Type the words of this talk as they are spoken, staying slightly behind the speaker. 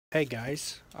Hey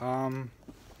guys,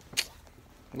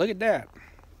 look at that.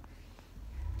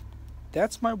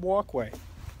 That's my walkway.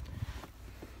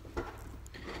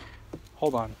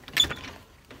 Hold on.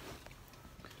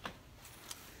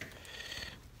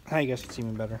 Now you guys can see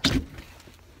me better.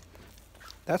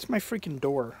 That's my freaking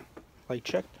door. Like,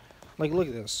 check. Like, look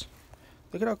at this.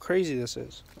 Look at how crazy this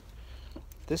is.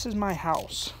 This is my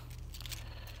house.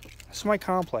 This is my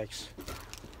complex.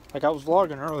 Like, I was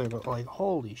vlogging earlier, but like,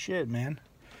 holy shit, man.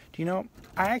 Do you know,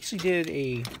 I actually did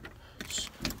a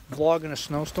vlog in a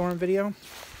snowstorm video.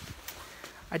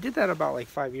 I did that about like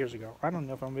 5 years ago. I don't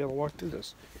know if I'm gonna be able to walk through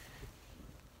this.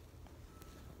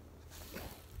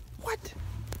 What?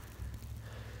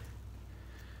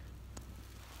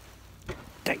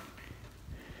 Dang.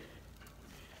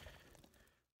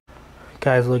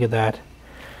 Guys, look at that.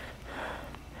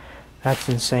 That's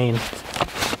insane.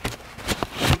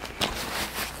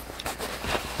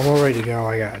 I'm all ready to go.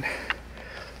 I got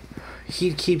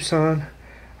heat keeps on.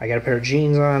 I got a pair of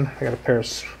jeans on. I got a pair of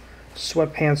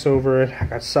sweatpants over it. I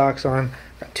got socks on.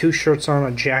 I got 2 shirts on,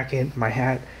 a jacket, my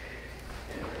hat.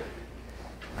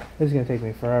 This is gonna take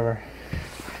me forever.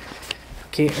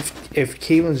 Okay, if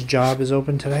Caitlin's job is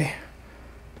open today,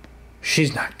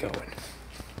 she's not going.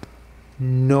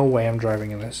 No way I'm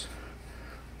driving in this.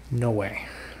 No way.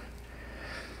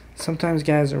 Sometimes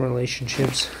guys in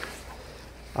relationships,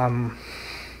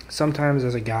 sometimes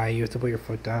as a guy you have to put your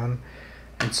foot down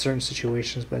in certain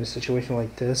situations, but in a situation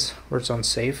like this where it's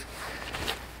unsafe,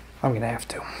 I'm gonna have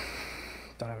to.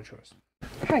 Don't have a choice.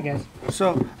 Hi guys.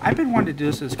 So I've been wanting to do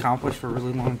this as accomplished for a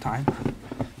really long time.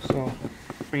 So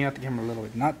bring out the camera a little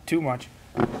bit, not too much.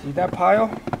 See that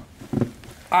pile?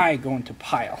 I go into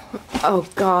pile. Oh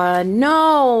God,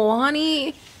 no,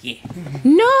 honey. Yeah.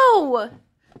 No.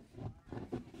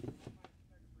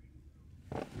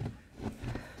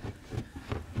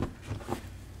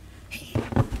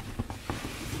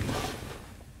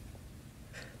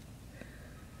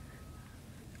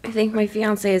 I think my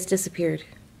fiance has disappeared.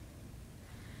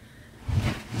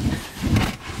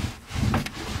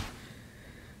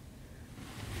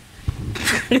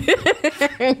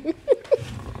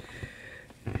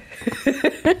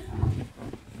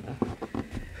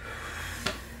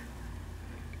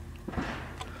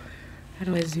 How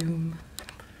do I zoom?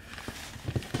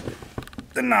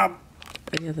 The knob.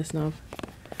 Oh, yeah, this knob.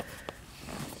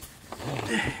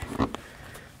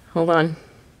 Hold on.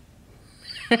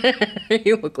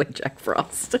 You look like Jack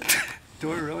Frost.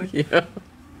 Do I really? Yeah.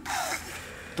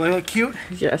 Do I look cute?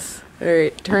 Yes.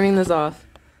 Alright, turning this off.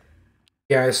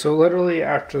 Yeah, so literally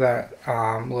after that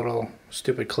little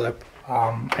stupid clip,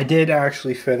 I did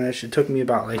actually finish. It took me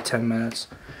about like 10 minutes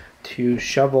to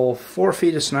shovel 4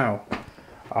 feet of snow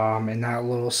in that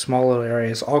little small little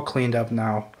area. It's all cleaned up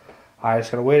now. I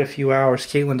just gotta wait a few hours.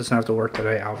 Caitlin doesn't have to work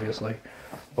today, obviously.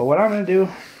 But what I'm gonna do,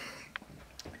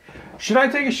 should I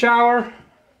take a shower?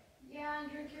 Yeah,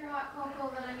 and drink your hot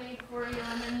cocoa that I made for you,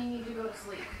 and then you need to go to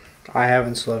sleep. I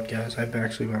haven't slept, guys. I've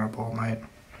actually been up all night.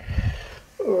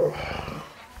 Ugh.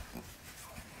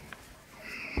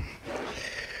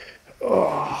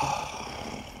 Oh.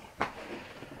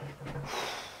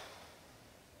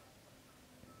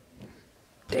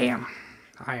 Damn,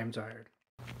 I am tired.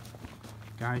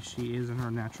 Guys, she is in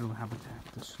her natural habitat.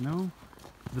 The snow,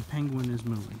 the penguin is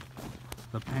moving.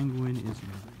 The penguin is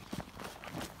moving.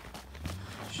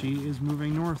 She is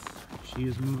moving north. She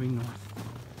is moving north.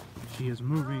 She is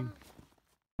moving.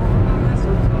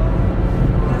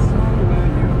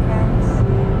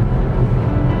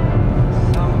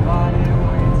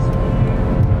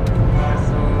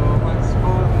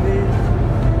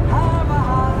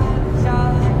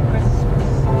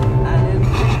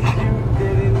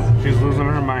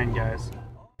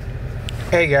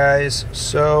 Hey guys,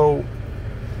 so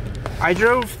I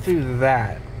drove through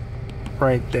that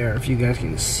right there, if you guys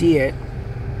can see it.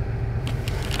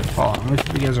 Hold on, let me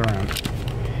flip you guys around.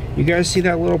 You guys see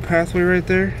that little pathway right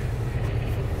there?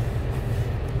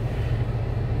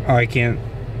 Oh, I can't,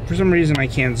 for some reason I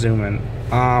can't zoom in.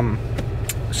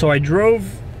 So I drove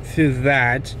through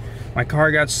that, my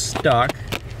car got stuck.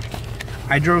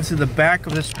 I drove through the back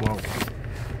of this, well,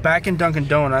 back in Dunkin'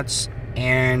 Donuts,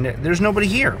 and there's nobody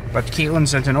here, but Caitlin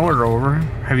sent an order over.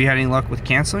 Have you had any luck with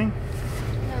canceling?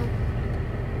 No.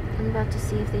 I'm about to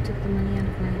see if they took the money out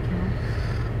of my account.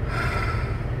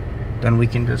 Then we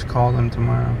can just call them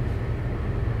tomorrow.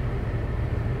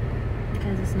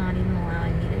 Because it's not even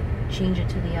allowing me to change it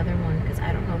to the other one, because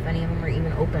I don't know if any of them are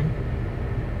even open.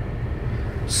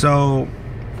 So,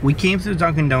 we came through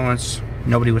Dunkin' Donuts,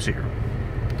 nobody was here.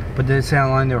 But did it say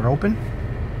online they were open?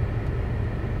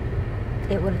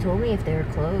 It would have told me if they were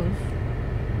closed.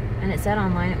 And it said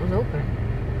online it was open.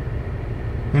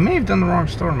 We may have done the wrong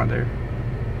store, my dear.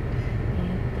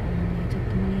 They took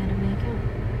the money out of my account.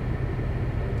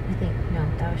 I think. No,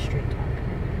 that was straight talk.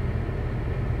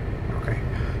 Okay.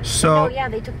 So. Oh yeah,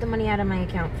 they took the money out of my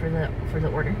account for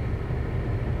the order.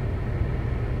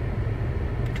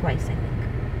 Twice, I think.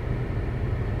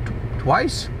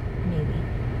 Twice? Maybe.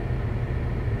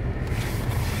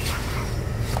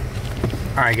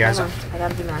 Alright, guys. I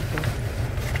gotta do my thing.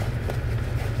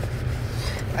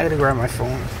 I gotta grab my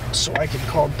phone so I can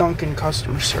call Dunkin'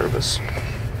 customer service.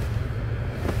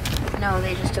 No,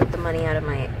 they just took the money out of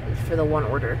for the one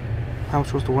order. How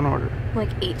much was the one order? Like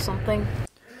 8 something.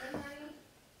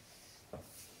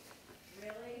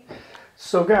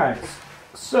 So, guys.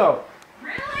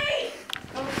 Really?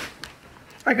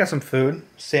 I got some food.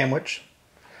 Sandwich.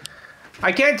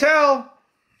 I can't tell.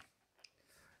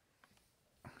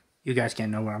 You guys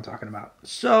can't know what I'm talking about.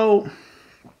 So,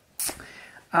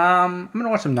 I'm going to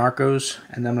watch some Narcos,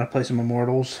 and then I'm going to play some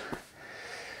Immortals.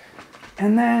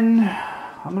 And then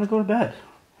I'm going to go to bed.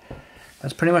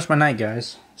 That's pretty much my night,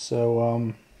 guys.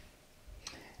 So,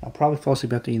 I'll probably fall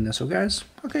asleep after eating this. So, guys,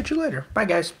 I'll catch you later. Bye,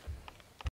 guys.